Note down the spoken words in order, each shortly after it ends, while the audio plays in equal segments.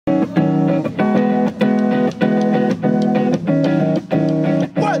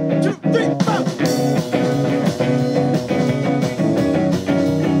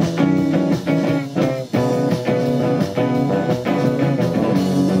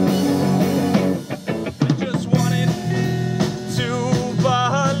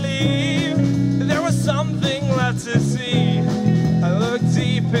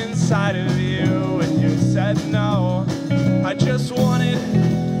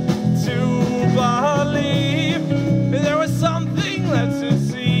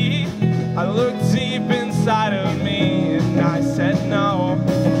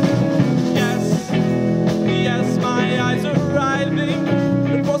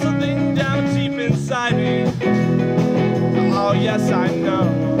yes I know.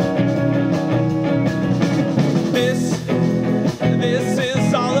 This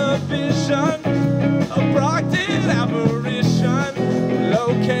is all a vision, a prompted apparition,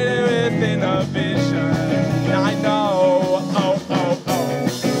 located within a vision. I know, oh, oh, oh.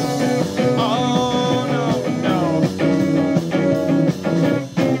 Oh, no, no.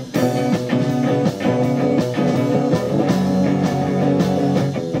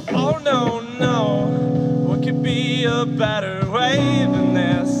 Oh, no, no. What could be a better way than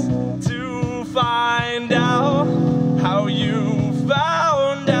this to find out how you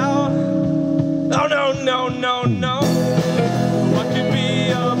found out? Oh, no, no, no, no. What could be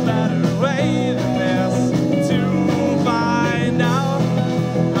a better way than this to find out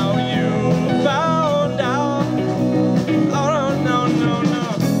how you found out? Oh, no, no, no, no.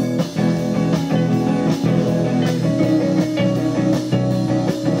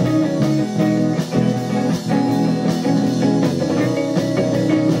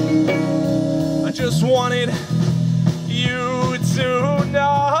 I just wanted you to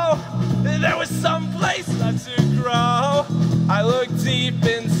know there was some place left to grow. I looked deep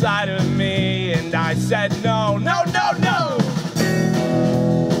inside of me and I said no, no, no, no.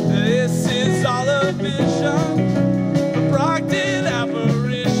 This is all a vision, a prompted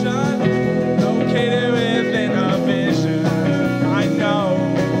apparition, located within a vision. I know,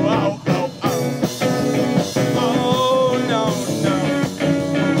 oh, oh, oh.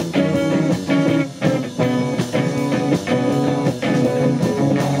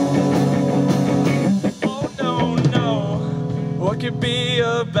 Oh, no, no. What could be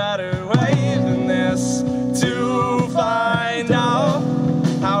a better way than this to find out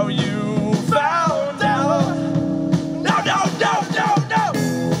how you found out? No, no, no, no, no.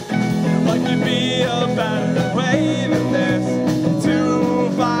 What could be a better way than this to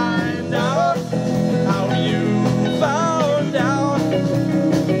find out how you found out?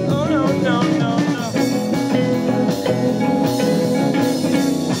 Oh, no, no, no, no.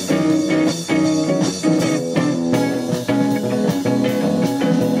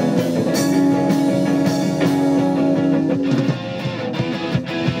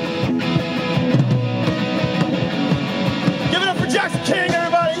 King,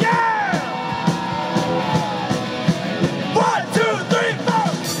 everybody, yeah! 1, 2, 3, 4.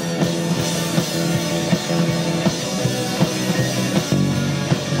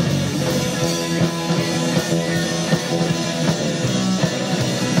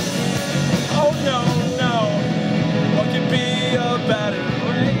 Oh no, no. What could be a better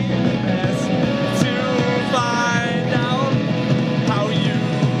way than this to find out how you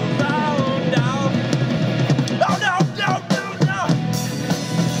found out? Oh no, no, no, no.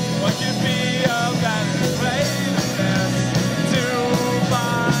 What could be a better way than this to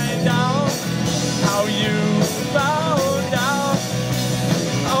find out how you found out?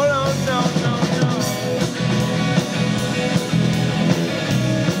 Oh no, no, no, no.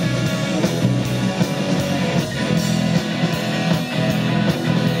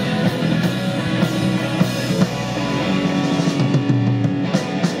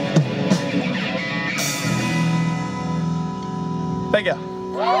 Thank you.